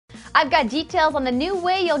I've got details on the new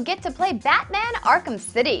way you'll get to play Batman Arkham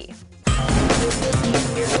City.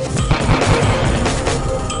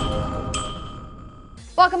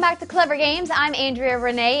 Welcome back to Clever Games. I'm Andrea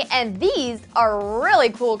Renee, and these are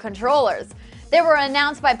really cool controllers. They were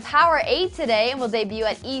announced by Power8 today and will debut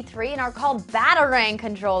at E3 and are called Batarang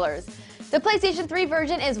controllers. The PlayStation 3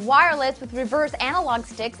 version is wireless with reverse analog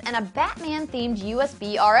sticks and a Batman-themed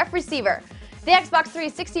USB RF receiver. The Xbox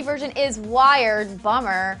 360 version is wired,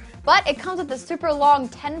 bummer, but it comes with a super long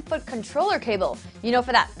 10-foot controller cable, you know,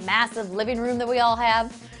 for that massive living room that we all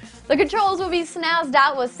have. The controls will be snazzed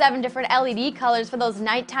out with 7 different LED colors for those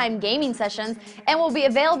nighttime gaming sessions and will be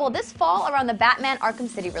available this fall around the Batman Arkham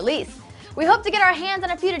City release. We hope to get our hands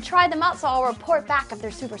on a few to try them out, so I'll report back if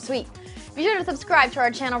they're super sweet. Be sure to subscribe to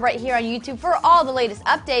our channel right here on YouTube for all the latest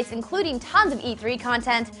updates, including tons of E3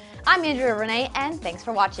 content. I'm Andrea Renee, and thanks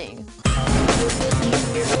for watching.